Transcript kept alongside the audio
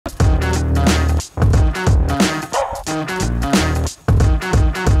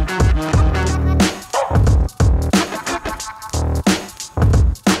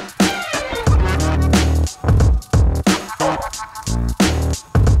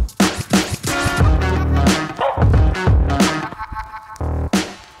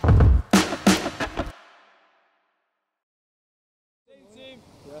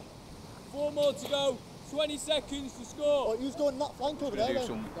20 seconds to score. Oh, he was going that flank over there. Do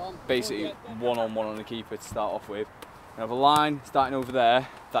some basically one-on-one on the keeper to start off with. We have a line starting over there.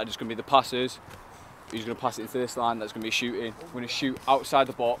 That's just going to be the passers. Who's going to pass it into this line? That's going to be shooting. We're going to shoot outside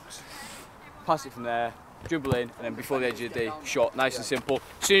the box, pass it from there, dribble in, and then before the edge of the day, shot. Nice and simple.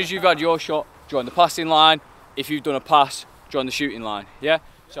 As soon as you've had your shot, join the passing line. If you've done a pass, join the shooting line. Yeah.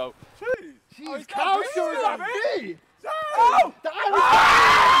 So. Jeez, how sure is that me? Oh!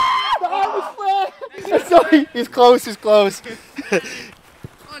 The arm was flare! Sorry, he's close, he's close. Get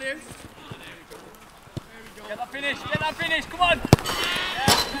that finish, come on!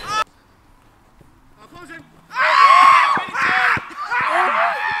 Yeah. I'll close him!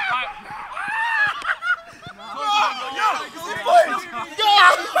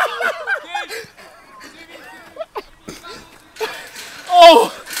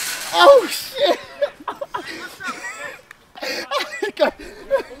 Oh! Oh shit!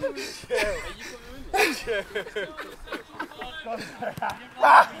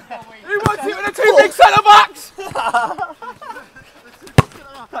 Who wants it with the two big centre backs?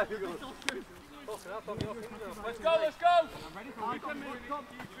 Let's go, let's go! I'm ready for a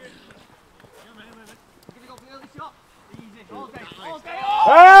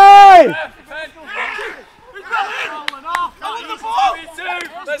Hey!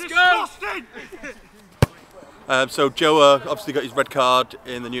 Let's go! So Joe obviously got his red card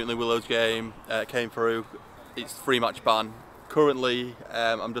in the Newton Willows game, came through. It's 3-match ban. Currently,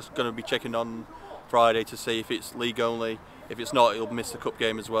 I'm just going to be checking on Friday to see if it's league only. If it's not, he'll miss the cup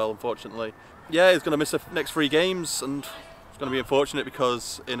game as well, unfortunately. Yeah, he's going to miss the next 3 games, and it's going to be unfortunate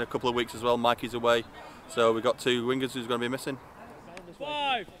because in a couple of weeks as well, Mikey's away. So we've got 2 wingers who's going to be missing.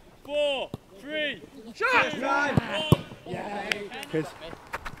 5, 4, 3, 2, 1. Yeah. 10,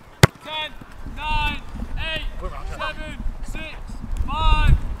 9, 8, 7, 6,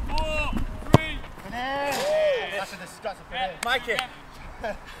 5, 4, 3. That's a Mikey.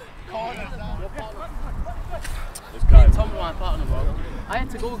 Tom, my partner, bro. I had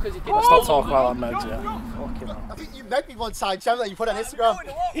to go because he didn't. Let's not talk about that, mate. Yeah. I think you met me one time, Chandler, you put it on Instagram.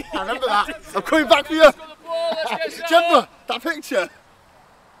 I remember that. I'm coming back for you. Chandler, that picture.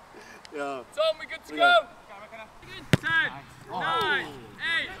 Yeah. Tom, we're good to go. 10, 9,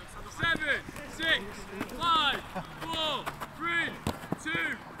 8, 7, 6, 5, 4, 3, 2,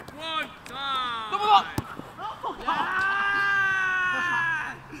 1. Time.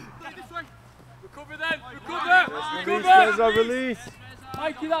 Recover then, recover! Release.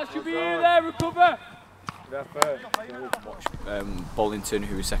 Mikey, that should be you there, recover! Bollington,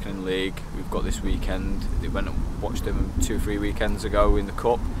 who was second in the league, we've got this weekend. They went and watched them 2 or 3 weekends ago in the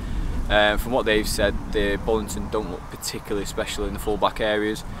cup. From what they've said, the Bollington don't look particularly special in the full-back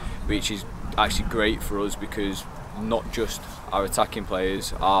areas, which is actually great for us because not just our attacking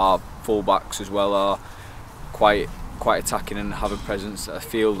players, our full-backs as well are quite attacking and have a presence. I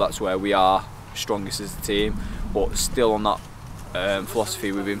feel that's where we are strongest as a team, but still on that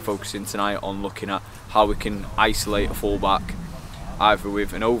philosophy we've been focusing tonight on looking at how we can isolate a full-back either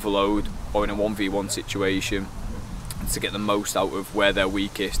with an overload or in a 1v1 situation to get the most out of where they're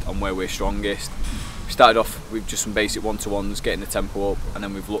weakest and where we're strongest. We started off with just some basic one-to-ones, getting the tempo up, and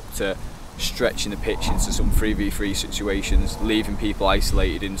then we've looked at stretching the pitch into some 3v3 situations, leaving people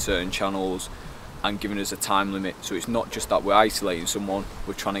isolated in certain channels and giving us a time limit. So it's not just that we're isolating someone,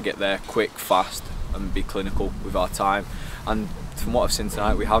 we're trying to get there quick, fast and be clinical with our time. And from what I've seen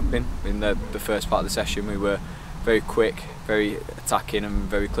tonight, we have been. In the first part of the session we were very quick, very attacking and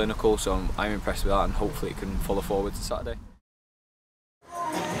very clinical, so I'm impressed with that and hopefully it can follow forward to Saturday.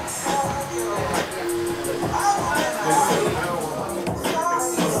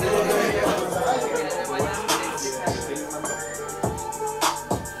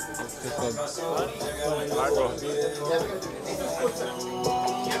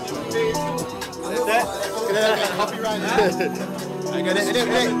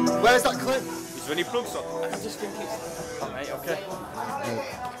 Where's that clip? Is there any plugs on? I just think it's... Oh, mate, okay.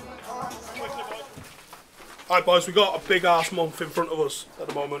 Alright boys, we've got a big arse month in front of us at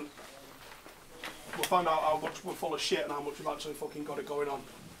the moment. We'll find out how much we're full of shit and how much we've actually fucking got it going on.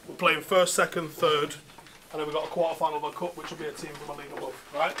 We're playing first, second, third, and then we've got a quarter final of a cup, which will be a team from a league above,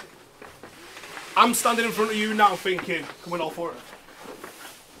 right? I'm standing in front of you now thinking, can we win all 4 of them?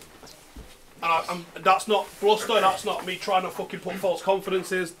 And that's not bluster, that's not me trying to fucking put false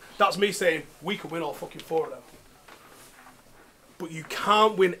confidences, that's me saying, we can win all fucking 4 of them. But you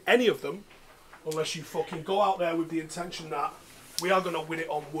can't win any of them unless you fucking go out there with the intention that we are going to win it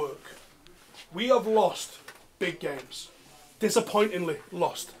on work. We have lost big games. Disappointingly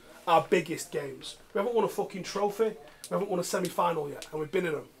lost our biggest games. We haven't won a fucking trophy, we haven't won a semi-final yet, and we've been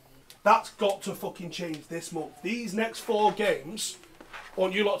in them. That's got to fucking change this month. These next 4 games, I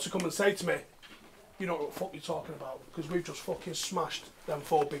want you lot to come and say to me, you know what the fuck you're talking about, because we've just fucking smashed them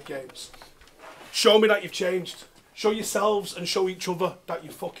 4 big games. Show me that you've changed. Show yourselves and show each other that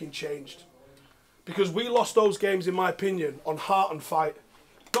you've fucking changed. Because we lost those games, in my opinion, on heart and fight,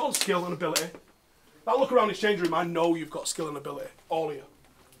 not on skill and ability. Now look around this change room, I know you've got skill and ability, all of you.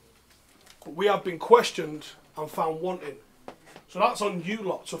 But we have been questioned and found wanting. So that's on you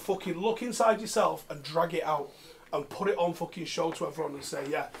lot to fucking look inside yourself and drag it out and put it on fucking show to everyone and say,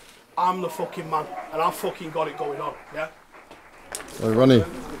 yeah, I'm the fucking man and I've fucking got it going on, yeah? Well, Ronnie,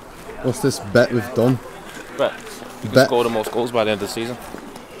 what's this bet we've done? Bet? You can score the most goals by the end of the season.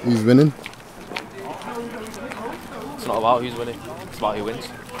 Who's winning? It's not about who's winning, it's about who wins.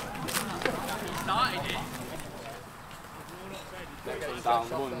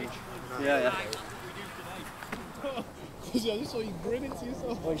 Yeah. Yeah, I just saw you grin into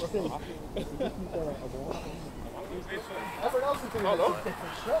yourself. Everyone else is doing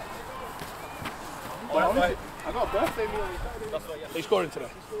different shit. I got a birthday meal. He's scoring today.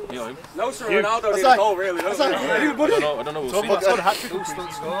 You know him? No, sir, Ronaldo did a goal, really. I don't know.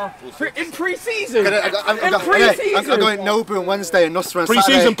 We'll see. In pre-season? I'm going Nobu on Wednesday and Nuster on Saturday.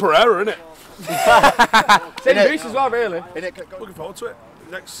 Pre-season Pereira, innit? Same Greece as well, really. Looking forward to it.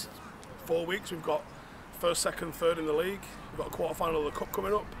 Next 4 weeks we've got first, second, third in the league. We've got a quarter-final of the Cup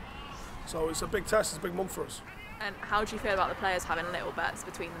coming up. So it's a big test, it's a big month for us. And how do you feel about the players having little bets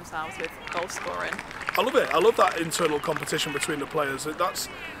between themselves with goal scoring? I love it. I love that internal competition between the players. That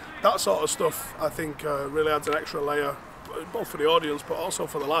sort of stuff, I think, really adds an extra layer, both for the audience but also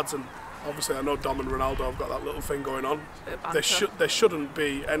for the lads. And obviously, I know Dom and Ronaldo have got that little thing going on. There shouldn't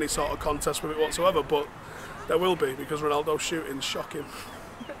be any sort of contest with it whatsoever, but there will be because Ronaldo's shooting's shocking.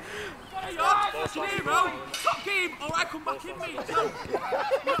 Top game, or I come back in, mate.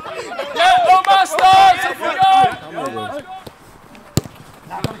 Yeah, no masters! Off we go! Oh, love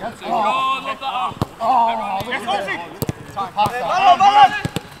that. Yes,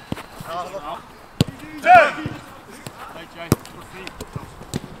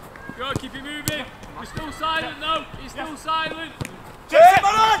 Go, keep it moving. We're still silent though. He's still silent. Jay!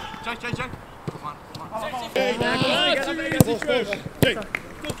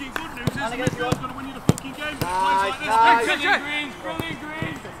 Fucking good news is the midfield's going to win you the fucking game. Brilliant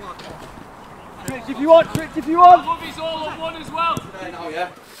greens. Tricks if you want, tricks if you want. Love is all on one as well. Oh,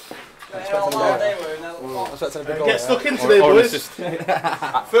 yeah. Get stuck into there, boys.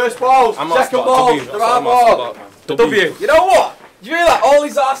 First ball, second ball, the right ball. W. You know what? Do you realise all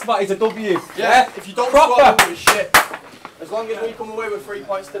he's asked about is a W? Yeah? If you don't score, it's shit. As long as we come away with 3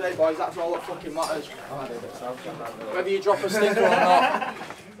 points today, boys, that's all that fucking matters. Whether you drop a stinker or not.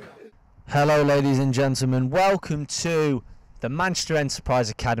 Hello, ladies and gentlemen. Welcome to the Manchester Enterprise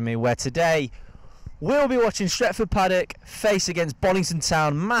Academy, where today we'll be watching Stretford Paddock face against Bollington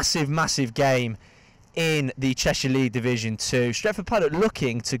Town. Massive game in the Cheshire League Division 2. Stretford Paddock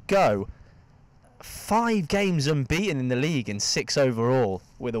looking to go 5 games unbeaten in the league and 6 overall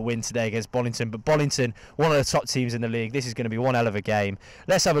with a win today against Bollington. But Bollington, one of the top teams in the league. This is going to be one hell of a game.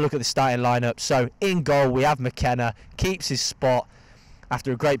 Let's have a look at the starting lineup. So in goal we have McKenna, keeps his spot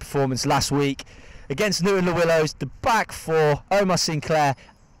after a great performance last week against Newton Le Willows. The back four, Omar Sinclair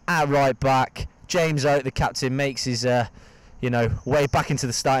at right back. James Oates, the captain, makes his way back into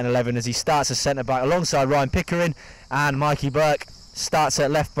the starting 11 as he starts as centre back alongside Ryan Pickering, and Mikey Burke starts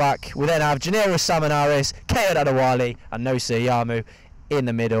at left back. We then have Janira Samanaris, Keo Adewale and Nosa Yamu in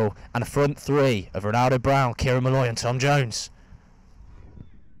the middle, and a front three of Ronaldo Brown, Kieran Malloy and Tom Jones.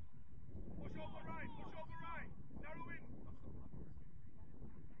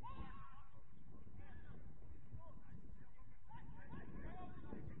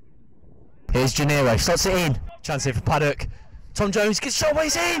 Here's Janiro, slots it in. Chance here for Paddock. Tom Jones gets shot, but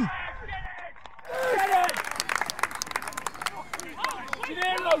he's in!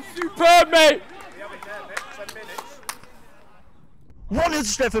 Superb, mate! 1-0 to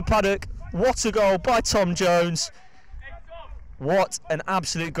Stretford Paddock. What a goal by Tom Jones. What an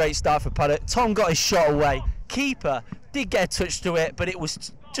absolute great start for Paddock. Tom got his shot away. Keeper did get a touch to it, but it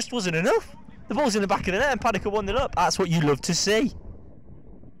just wasn't enough. The ball's in the back of the net and Paddock had 1-0 up. That's what you love to see.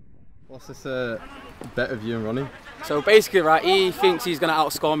 What's this bet of you and Ronnie? So basically, right, he thinks he's going to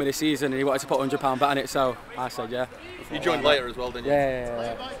outscore me this season and he wanted to put £100 bet on it, so I said yeah. You joined later as well, didn't you?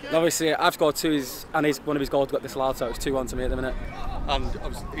 Yeah. And obviously, I've scored 2 and one of his goals got disallowed, so it's 2-1 to me at the minute. And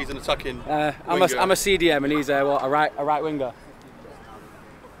he's an attacking I'm a CDM and he's a right winger.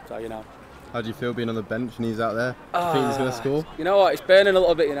 So, you know. How do you feel being on the bench and he's out there? Do you think he's going to score? You know what, it's burning a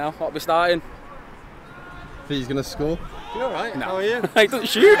little bit, you know, what we're starting. Think he's going to score? You alright? No. How are you? I don't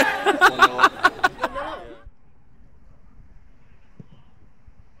shoot.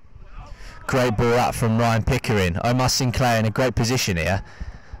 Great ball out from Ryan Pickering. Omar Sinclair in a great position here.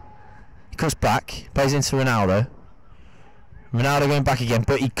 He cuts back, plays into Ronaldo. Ronaldo going back again,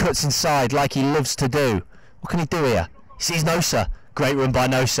 but he cuts inside like he loves to do. What can he do here? He sees Nosa. Great run by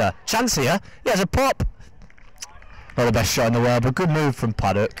Nosa. Chance here. He has a pop. Not the best shot in the world, but good move from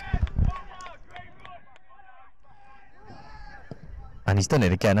Paddock. And he's done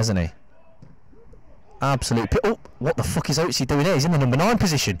it again, hasn't he? Absolute. Oh, what the fuck is Oatsy doing here? He's in the number 9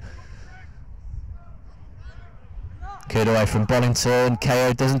 position. Cleared away from Bollington.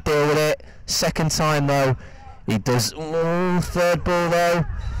 KO doesn't deal with it. Second time though, he does. Oh, third ball though.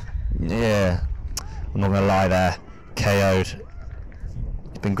 Yeah, I'm not gonna lie there. KO'd.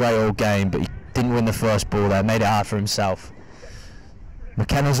 He's been great all game, but he didn't win the first ball there. Made it hard for himself.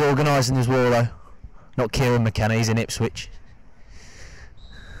 McKenna's organising as well though. Not Kieran McKenna. He's in Ipswich.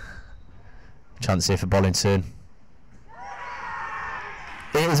 Chance here for Bollington.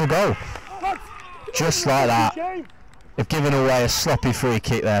 It is a goal. Just like that. They've given away a sloppy free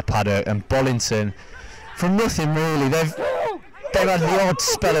kick there, Paddock, and Bollington, from nothing really. They've had the odd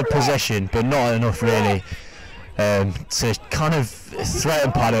spell of possession, but not enough really to kind of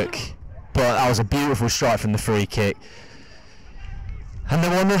threaten Paddock. But that was a beautiful strike from the free kick, and they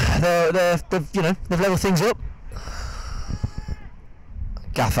won. They've leveled things up.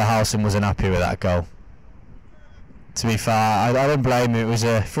 Gaffer Howson wasn't happy with that goal. To be fair, I don't blame him. It was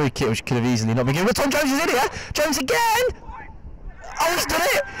a free kick which could have easily not been given. But Tom Jones is in here. Jones again. Oh, he's done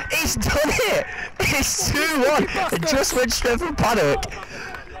it. He's done it. It's 2-1. It just went Stretford Paddock.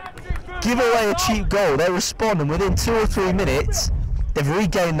 Give away a cheap goal. They respond, and within 2 or 3 minutes, they've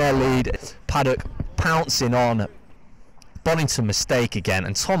regained their lead. Paddock pouncing on Bollington mistake again,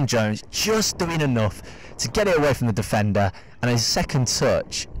 and Tom Jones just doing enough to get it away from the defender, and his second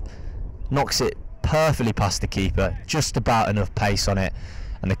touch knocks it perfectly past the keeper, just about enough pace on it,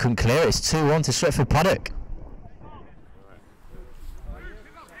 and they couldn't clear it. It's 2-1 to Stretford Paddock.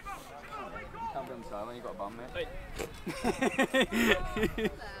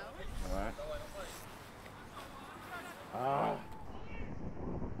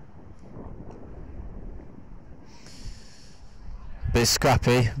 Bit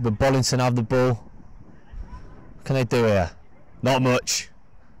scrappy, but Bollington have the ball. What can they do here? Not much.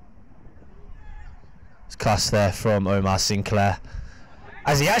 It's class there from Omar Sinclair.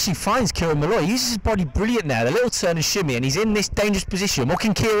 As he actually finds Kieran Malloy. He uses his body brilliant there. The little turn and shimmy, and he's in this dangerous position. What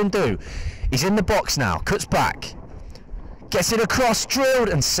can Kieran do? He's in the box now. Cuts back. Gets it across, drilled,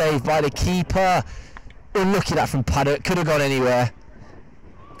 and saved by the keeper. Unlucky that from Paddock. Could have gone anywhere.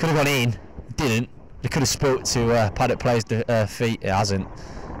 Could have gone in. Didn't. They could have spilt to Paddock players' feet. It hasn't.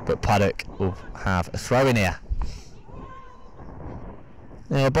 But Paddock will have a throw in here.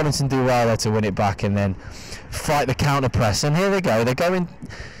 Yeah, Bollington do well there to win it back and then fight the counter press. And here they go. They're going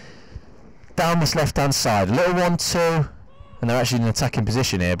down this left-hand side. A little 1-2, and they're actually in an attacking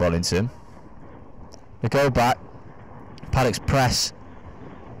position here, Bollington. They go back. Paddock's press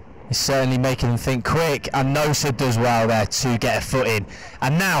is certainly making them think quick, and Nosa does well there to get a foot in.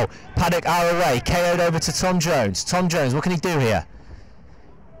 And now Paddock are away, KO'd over to Tom Jones. Tom Jones, what can he do here?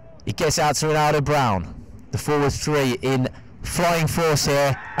 He gets out to Ronaldo Brown. The forward 3 in flying force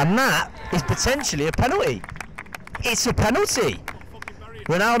here, and that is potentially a penalty. It's a penalty.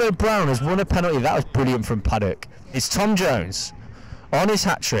 Ronaldo Brown has won a penalty. That was brilliant from Paddock. It's Tom Jones on his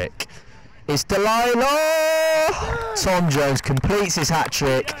hat-trick. It's Delilah! Tom Jones completes his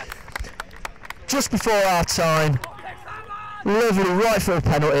hat-trick just before half-time. Lovely right foot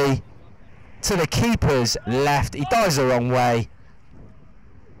penalty to the keeper's left. He dives the wrong way.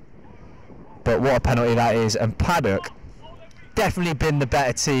 But what a penalty that is. And Paddock definitely been the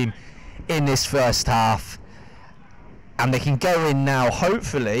better team in this first half. And they can go in now,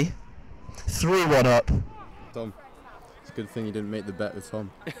 hopefully, 3-1 up. Tom, it's a good thing you didn't make the bet with Tom.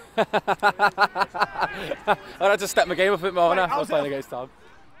 I had to step my game up a bit more when I was playing against Tom.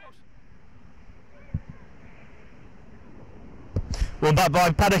 Run back by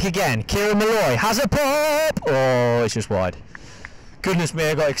Paddock again. Kieran Malloy has a pop! Oh, it's just wide. Goodness me,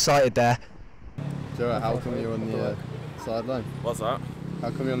 I got excited there. Joe, how come you're on the sideline? What's that? How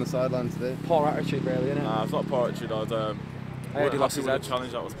come you're on the sideline today? Poor attitude, really, isn't it? Nah, it's not poor attitude. I heard he lost his the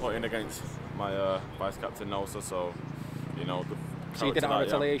challenge that was put in against my vice captain Nosa, so you know. So you did it out of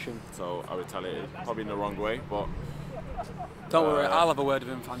retaliation? Yeah. So I retaliated, probably in the wrong way, but. Don't worry, I'll have a word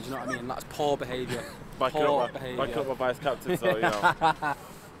with him, fans. You know what I mean? That's poor behaviour. Backing up my vice captain, so you know.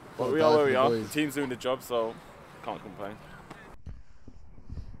 But we are where we are. The team's doing the job, so can't complain.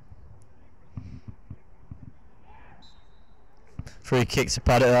 Free kick to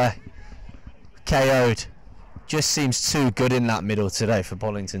Paddock there. KO'd. Just seems too good in that middle today for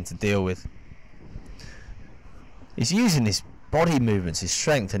Bollington to deal with. He's using his body movements, his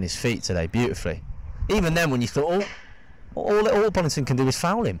strength and his feet today beautifully. Even then when you thought, all Bollington can do is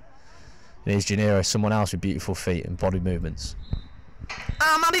foul him. And here's Gennaro, someone else with beautiful feet and body movements.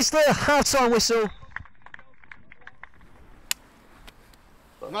 And that is the half-time whistle.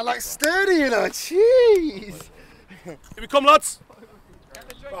 Man, like sturdy, you know, jeez. Here we come, lads.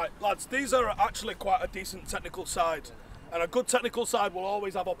 Right, lads, these are actually quite a decent technical side. And a good technical side will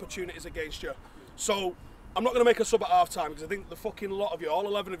always have opportunities against you. So, I'm not going to make a sub at half-time because I think the fucking lot of you, all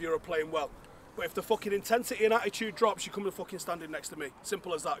 11 of you are playing well. But if the fucking intensity and attitude drops, you come to fucking standing next to me.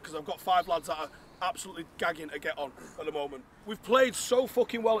 Simple as that, because I've got 5 lads that are absolutely gagging to get on at the moment. We've played so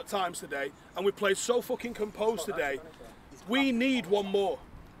fucking well at times today, and we've played so fucking composed today. We need one more.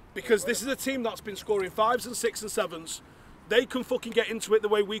 Because this is a team that's been scoring 5s and 6s and 7s. They can fucking get into it the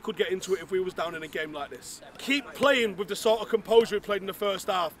way we could get into it if we was down in a game like this. Keep playing with the sort of composure we played in the first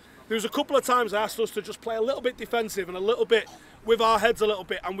half. There was a couple of times I asked us to just play a little bit defensive and a little bit with our heads a little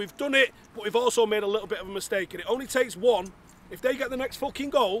bit, and we've done it, but we've also made a little bit of a mistake, and it only takes one. If they get the next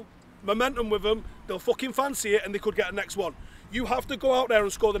fucking goal, momentum with them, they'll fucking fancy it and they could get the next one. You have to go out there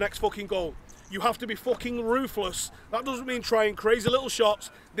and score the next fucking goal. You have to be fucking ruthless. That doesn't mean trying crazy little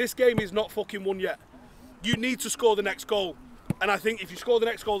shots. This game is not fucking won yet. You need to score the next goal. And I think if you score the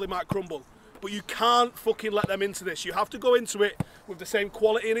next goal, they might crumble. But you can't fucking let them into this. You have to go into it with the same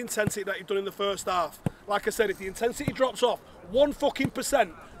quality and intensity that you've done in the first half. Like I said, if the intensity drops off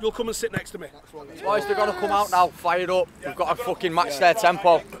 1%, you'll come and sit next to me. Boys, they've got to come out now, fired up. We've got to fucking match their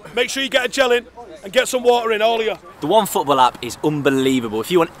tempo. Make sure you get a gel in and get some water in, all of you. The One Football app is unbelievable.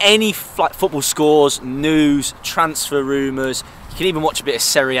 If you want any football scores, news, transfer rumours, you can even watch a bit of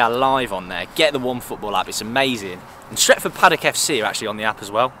Serie A live on there. Get the One Football app, it's amazing. And Stretford Paddock FC are actually on the app as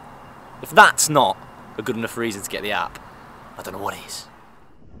well. If that's not a good enough reason to get the app, I don't know what is.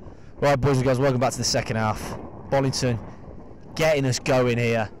 Right, boys and girls, welcome back to the second half. Bollington getting us going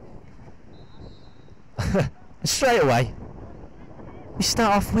here. Straight away, we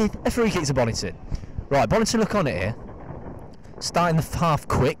start off with a free kick to Bollington. Right, Bollington look on it here. Starting the half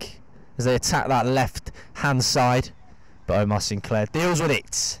quick as they attack that left hand side. But Omar Sinclair deals with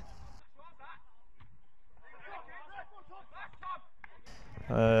it.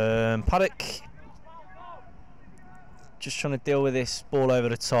 Paddock just trying to deal with this ball over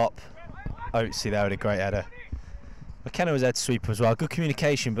the top. Oatsy there with a great header. McKenna was head sweeper as well. Good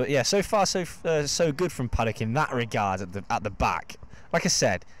communication, but yeah, so far so good from Paddock in that regard at the back. Like I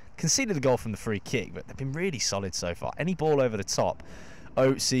said, conceded the goal from the free kick, but they've been really solid so far. Any ball over the top,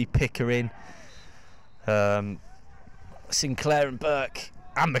 Oatsy, Pickering, Sinclair and Burke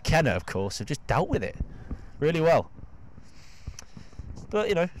and McKenna, of course, have just dealt with it really well. But,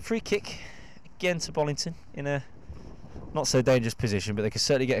 you know, free kick again to Bollington in a not so dangerous position, but they can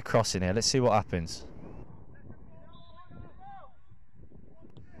certainly get a cross in here. Let's see what happens.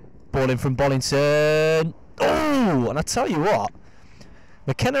 Ball in from Bollington. Oh, and I tell you what,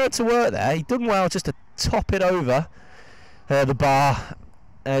 McKenna had to work there. He done well just to top it over the bar.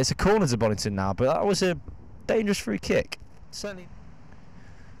 It's a corner to Bollington now, but that was a dangerous free kick. Certainly.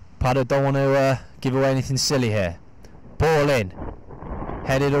 Paddock don't want to give away anything silly here. Ball in.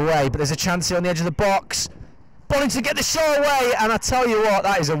 Headed away, but there's a chance here on the edge of the box. Bollington get the shot away, and I tell you what,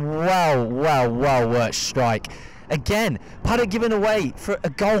 that is a well worked strike. Again, Paddock giving away for a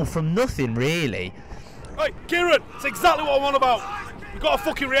goal from nothing, really. Hey, Kieran, it's exactly what I'm on about. You've got to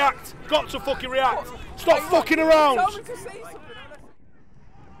fucking react. Got to fucking react. Stop fucking around.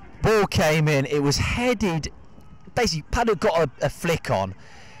 Ball came in, it was headed. Basically, Paddock got a flick on,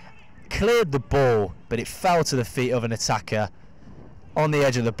 cleared the ball, but it fell to the feet of an attacker on the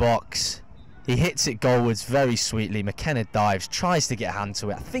edge of the box. He hits it goalwards very sweetly. McKenna dives, tries to get a hand to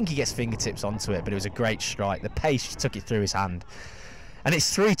it. I think he gets fingertips onto it, but it was a great strike. The pace took it through his hand. And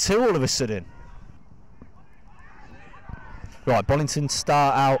it's 3-2 all of a sudden. Right, Bollington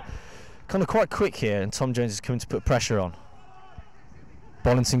start out kind of quite quick here, and Tom Jones is coming to put pressure on.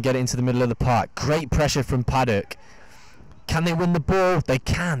 Bollington get it into the middle of the park. Great pressure from Paddock. Can they win the ball? They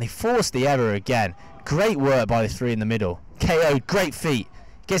can. They forced the error again. Great work by the three in the middle. KO'd, great feet.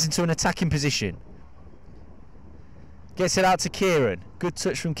 Gets into an attacking position. Gets it out to Kieran. Good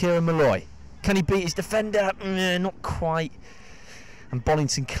touch from Kieran Malloy. Can he beat his defender? Not quite. And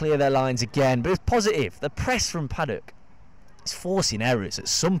Bollington clear their lines again. But it's positive. The press from Paddock is forcing errors at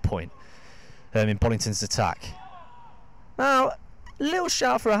some point in Bollington's attack. Now, a little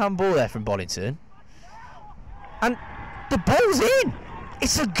shout for a handball there from Bollington. And the ball's in.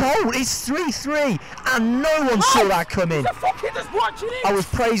 It's a goal. It's 3-3, and no one saw that coming. I was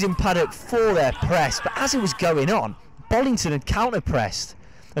praising Paddock for their press, but as it was going on, Bollington had counter-pressed,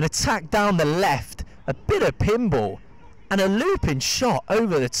 an attack down the left, a bit of pinball, and a looping shot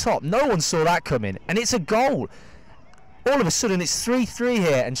over the top. No one saw that coming, and it's a goal. All of a sudden, it's 3-3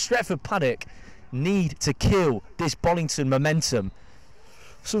 here, and Stretford Paddock need to kill this Bollington momentum.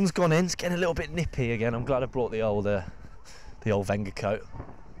 Sun's gone in. It's getting a little bit nippy again. I'm glad I brought the old Wenger coat.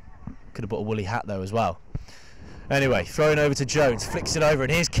 Could have put a woolly hat though as well. Anyway, throwing over to Jones, flicks it over,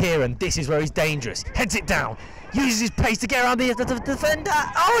 and here's Kieran. This is where he's dangerous. Heads it down, uses his pace to get around the defender.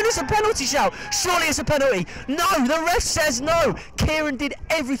 Oh, and it's a penalty shout. Surely it's a penalty. No, the ref says no. Kieran did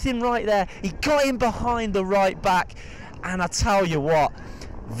everything right there. He got in behind the right back, and I tell you what,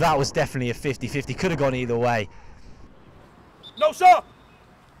 that was definitely a 50-50. Could have gone either way. No, sir.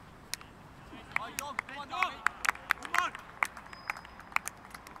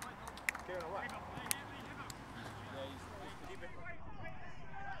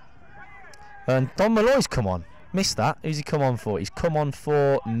 And Don Malloy's come on. Missed that. Who's he come on for? He's come on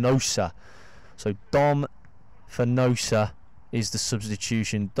for Nosa. So Dom for Nosa is the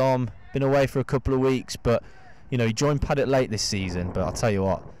substitution. Dom been away for a couple of weeks, but you know, he joined Paddock late this season. But I'll tell you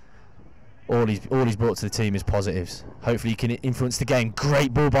what, all he's brought to the team is positives. Hopefully he can influence the game.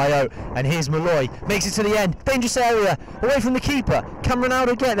 Great ball by O. And here's Malloy. Makes it to the end. Dangerous area. Away from the keeper. Can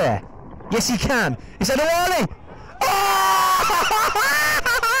Ronaldo get there? Yes, he can. Is that Awali? Oh!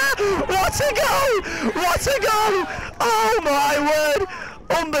 What a goal! What a goal! Oh my word!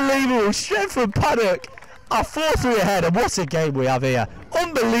 Unbelievable. Stretford Paddock are 4-3 ahead, and what a game we have here.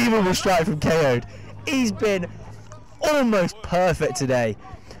 Unbelievable strike from KO'd. He's been almost perfect today.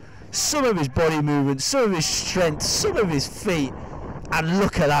 Some of his body movement, some of his strength, some of his feet, and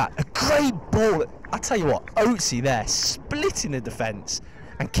look at that. A great ball. I tell you what, Oatsy there, splitting the defence.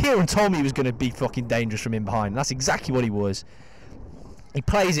 And Kieran told me he was going to be fucking dangerous from in behind. That's exactly what he was. He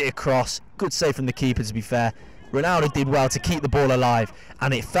plays it across. Good save from the keeper, to be fair. Ronaldo did well to keep the ball alive,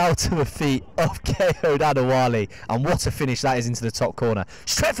 and it fell to the feet of KO'd Adewale. And what a finish that is into the top corner.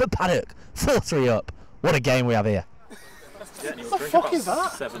 Stretford Paddock, 4-3 up. What a game we have here. What the fuck is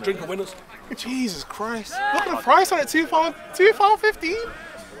that? Drink of winners. Jesus Christ. Look at the price on it, £2.15.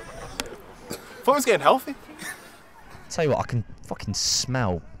 Thought it was getting healthy. Tell you what, I can fucking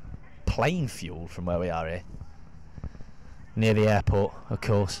smell plane fuel from where we are here. Near the airport, of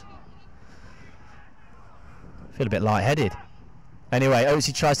course. Feel a bit lightheaded. Anyway,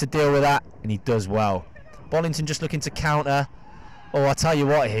 Oatsy tries to deal with that, and he does well. Bollington just looking to counter. Oh, I tell you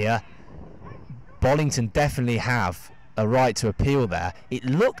what here. Bollington definitely have a right to appeal there. It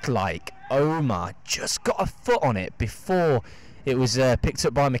looked like Omar just got a foot on it before it was picked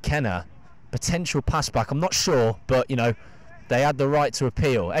up by McKenna. Potential pass back, I'm not sure, but you know, they had the right to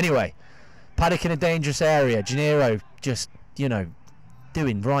appeal. Anyway, Paddock in a dangerous area. Gennaro just, you know,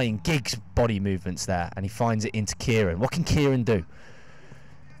 doing Ryan Giggs body movements there, and he finds it into Kieran. What can Kieran do?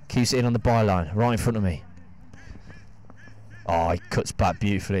 Keeps it in on the byline, right in front of me. Oh, he cuts back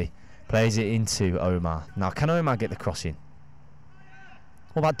beautifully. Plays it into Omar. Now, can Omar get the crossing?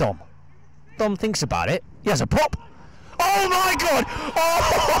 What about Dom? Dom thinks about it. He has a pop. Oh my God!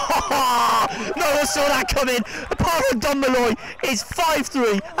 Oh! No one saw that coming. Apart from Don Malloy, it's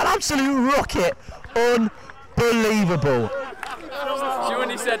 5-3. An absolute rocket. Unbelievable. See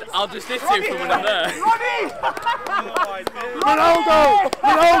when he said, I'll just hit you from when I'm there. Ronaldo!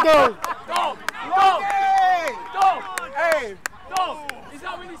 Ronaldo! Dom! Hey! Dom! Is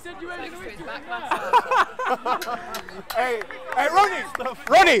that when he said you were going to hit you? Hey,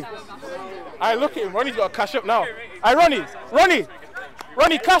 Ronnie! I look at him. Ronnie's got to cash up now. Hey,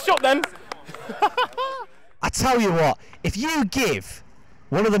 Ronnie, cash up then. I tell you what, if you give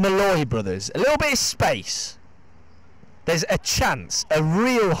one of the Malloy brothers a little bit of space, there's a chance, a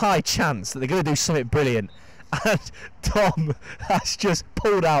real high chance, that they're going to do something brilliant. And Tom has just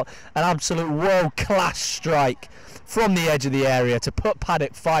pulled out an absolute world-class strike from the edge of the area to put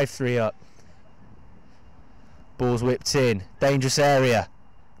Paddock 5-3 up. Ball's whipped in. Dangerous area.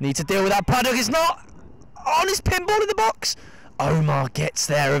 Need to deal with that. Paddock is not on his pinball in the box. Omar gets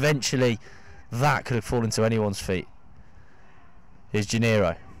there eventually. That could have fallen to anyone's feet. Here's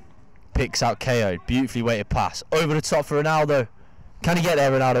Gennaro. Picks out KO. Beautifully weighted pass. Over the top for Ronaldo. Can he get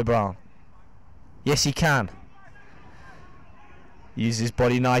there, Ronaldo Brown? Yes, he can. Uses his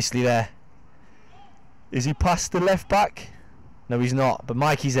body nicely there. Is he past the left back? No, he's not. But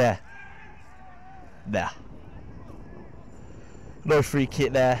Mikey's there. There. No free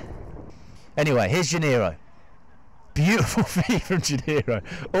kick there. Anyway, here's Gennaro. Beautiful feed from Janiro.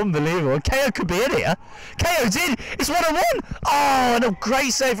 Unbelievable. KO could be in here. KO's in. It's 1-on-1. Oh, and a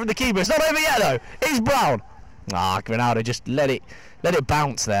great save from the keeper. It's not over yet though. It's Brown. Granada just let it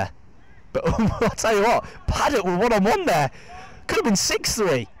bounce there. But I'll tell you what, Paddock with 1-on-1 there. Could have been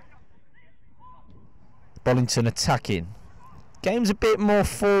 6-3. Bollington attacking. Game's a bit more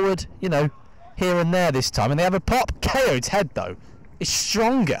forward, you know, here and there this time. And they have a pop. KO's head though is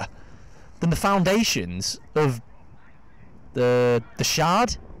stronger than the foundations of the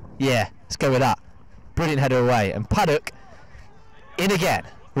Shard. Yeah, let's go with that. Brilliant header away. And Paddock in again.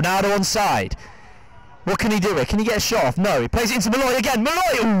 Ronaldo onside. What can he do here? Can he get a shot off? No, he plays it into Malloy again.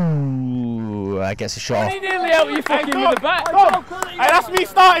 Malloy! Ooh, that gets a shot off. He nearly helped you fucking with the back. Hey, that's me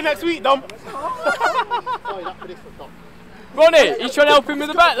starting next week, Dom. Ronnie, he's trying to help him with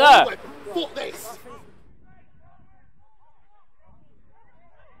the back there. Fuck this.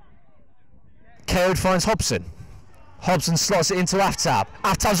 KO finds Hobson. Hobson slots it into Aftab.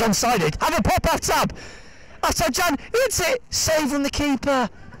 Aftab's onside. Have a pop, Aftab. Aftab Jan hits it. Save from the keeper.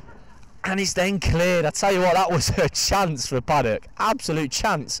 And he's then cleared. I tell you what, that was a chance for Paddock. Absolute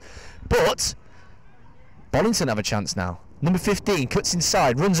chance. But Bollington have a chance now. Number 15 cuts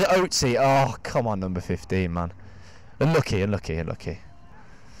inside, runs at Oatsy. Oh, come on, number 15, man. Unlucky. And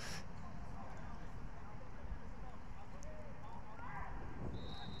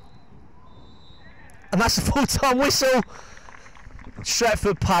that's the full-time whistle.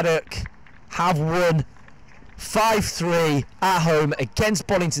 Stretford Paddock have won 5-3 at home against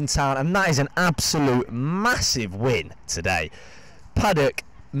Bollington Town, and that is an absolute massive win today. Paddock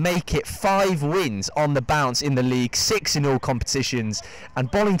make it 5 wins on the bounce in the league, 6 in all competitions,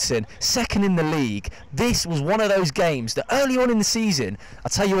 and Bollington second in the league. This was one of those games that early on in the season, I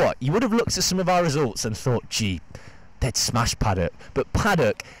tell you what, you would have looked at some of our results and thought, gee, they'd smash Paddock. But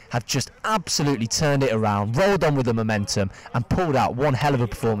Paddock have just absolutely turned it around, rolled on with the momentum, and pulled out one hell of a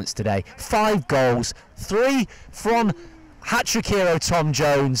performance today. 5 goals, 3 from hat-trick hero Tom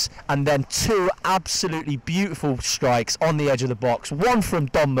Jones, and then 2 absolutely beautiful strikes on the edge of the box. 1 from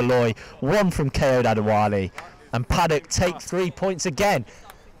Don Malloy, 1 from KO Adewale. And Paddock take 3 points again.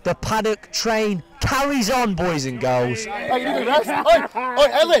 The Paddock train carries on, boys and girls. Hey, you need a rest. Oi,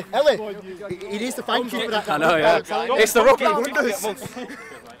 Ellie. He needs to thank you for that. I know, yeah. It's the rookie wonders.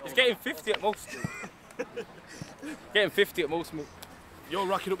 He's getting 50 at most. Getting 50 at most. You're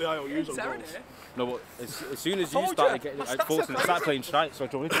racking up the IOUs on goals. No, but as soon as you started getting it forced and start playing strikes, so I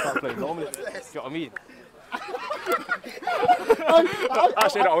don't need to start playing normally. Do you know what I mean?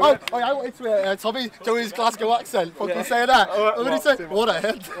 I wanted to Tommy Joey's Glasgow accent fucking say that. And then he said, what a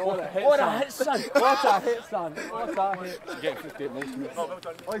hit. What a hit, son. What a hit, son. What a hit. You're getting 50 at most.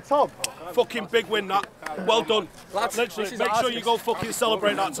 Oi, Tom. Fucking big win, that. Well done. Literally, make sure you go fucking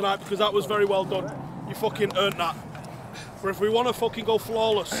celebrate that tonight, because that was very well done. You fucking earned that. But if we want to fucking go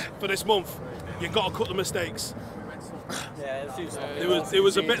flawless for this month, you've got to cut the mistakes. It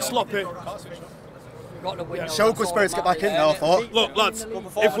was a bit sloppy. Show good spirits, get back in now, I thought. Look, lads,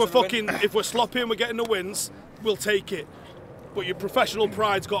 if we're sloppy and we're getting the wins, we'll take it. But your professional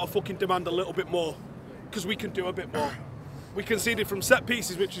pride's got to fucking demand a little bit more, because we can do a bit more. We conceded from set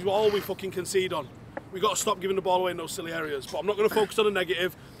pieces, which is all we fucking concede on. We got to stop giving the ball away in those silly areas. But I'm not going to focus on the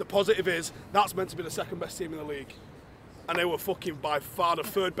negative. The positive is that's meant to be the second best team in the league, and they were fucking by far the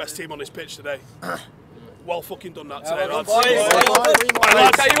 3rd best team on this pitch today. Well fucking done that today, lads. I'll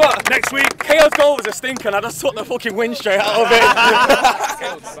tell you what, next week, KO's goal was a stinker and I just took the fucking win straight out of it.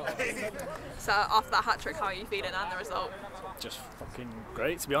 So after that hat-trick, how are you feeling and the result? Just fucking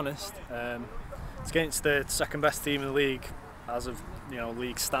great, to be honest. It's against the 2nd best team in the league as of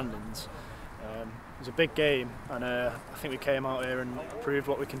league standings. It was a big game, and I think we came out here and proved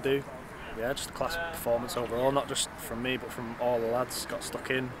what we can do. Yeah, just a class performance overall, not just from me but from all the lads. Got stuck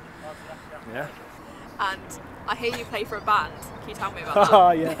in. Yeah. And I hear you play for a band. Can you tell me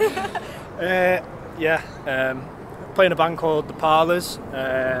about that? Playing a band called The Parlours,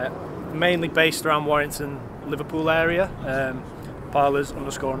 mainly based around Warrington, Liverpool area. Parlours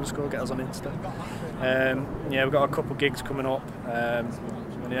 __ get us on Insta. We've got a couple gigs coming up, and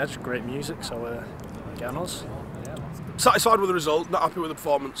just great music, so get on us. satisfied with the result, not happy with the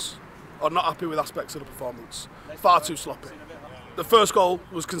performance, or not happy with aspects of the performance. Far too sloppy. The first goal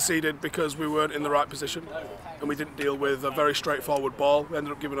was conceded because we weren't in the right position and we didn't deal with a very straightforward ball. We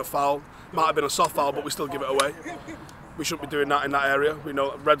ended up giving a foul. Might have been a soft foul, but we still give it away. We shouldn't be doing that in that area. We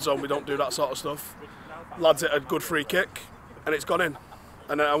know red zone, we don't do that sort of stuff. Lads hit a good free kick and it's gone in.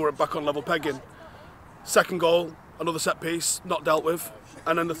 And then we're back on level pegging. Second goal, another set piece, not dealt with.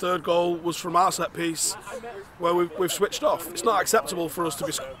 And then the third goal was from our set piece, where we've switched off. It's not acceptable for us to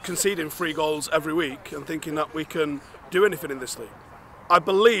be conceding 3 goals every week and thinking that we can do anything in this league. I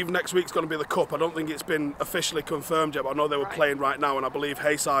believe next week's going to be the Cup. I don't think it's been officially confirmed yet, but I know they were playing right now, and I believe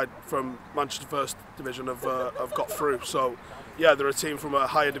Hayside from Manchester First Division have got through. So, yeah, they're a team from a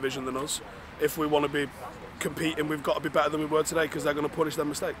higher division than us. If we want to be competing, we've got to be better than we were today, because they're going to punish their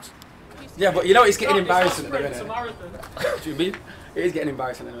mistakes. Yeah, but you know it's getting embarrassing at the minute. Do you mean? It is getting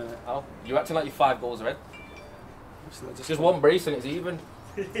embarrassing at the minute. Oh, you're acting like you're 5 goals ahead. Just one brace and it's even.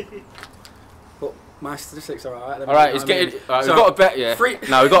 But my statistics are alright. Alright, it's getting. We've got to bet, yeah.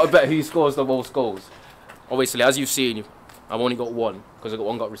 Now we've got to bet who scores the most goals. Obviously, as you've seen, I've only got 1 because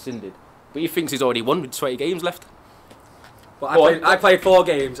one got rescinded. But he thinks he's already won with 20 games left. Well, I played 4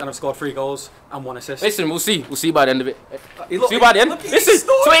 games and I've scored 3 goals and 1 assist. Listen, we'll see. We'll see by the end of it. See by the end. Listen,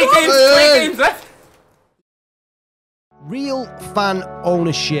 20 games left. Real fan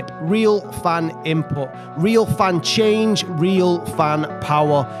ownership, real fan input, real fan change, real fan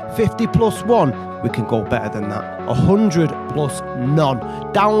power. 50+1, we can go better than that. 100+ none.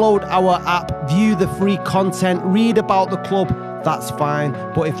 Download our app, view the free content, read about the club, that's fine.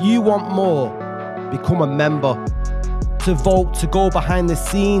 But if you want more, become a member. To vote, to go behind the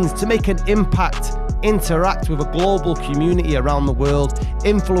scenes, to make an impact, interact with a global community around the world,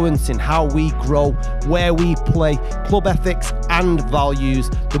 influencing how we grow, where we play, club ethics and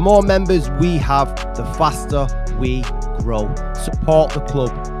values. The more members we have, the faster we grow. Support the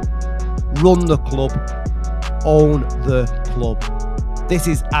club, run the club, own the club. This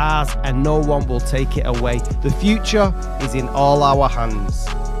is ours and no one will take it away. The future is in all our hands.